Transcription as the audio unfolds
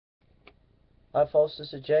Hi folks,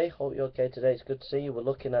 this is Jay. Hope you're okay today. It's good to see you. We're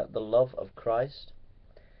looking at the love of Christ.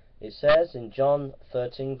 It says in John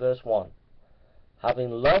 13 verse 1,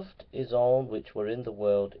 having loved his own which were in the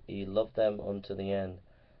world, he loved them unto the end.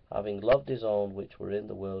 Having loved his own which were in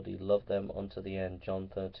the world, he loved them unto the end. John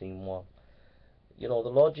 13:1. You know, the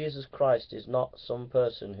Lord Jesus Christ is not some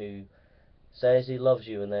person who says he loves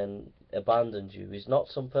you and then abandons you. He's not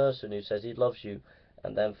some person who says he loves you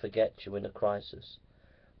and then forgets you in a crisis.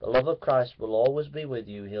 The love of Christ will always be with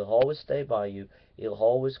you. He'll always stay by you. He'll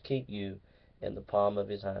always keep you in the palm of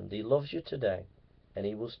his hand. He loves you today, and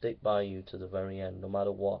he will stick by you to the very end, no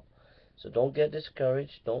matter what. So don't get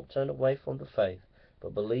discouraged. Don't turn away from the faith,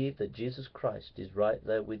 but believe that Jesus Christ is right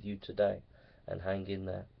there with you today, and hang in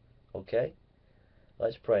there. Okay?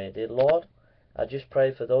 Let's pray. Dear Lord, I just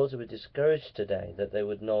pray for those who are discouraged today, that they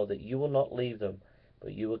would know that you will not leave them,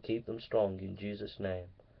 but you will keep them strong. In Jesus' name.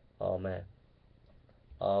 Amen.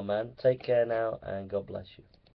 Amen. Take care now, and God bless you.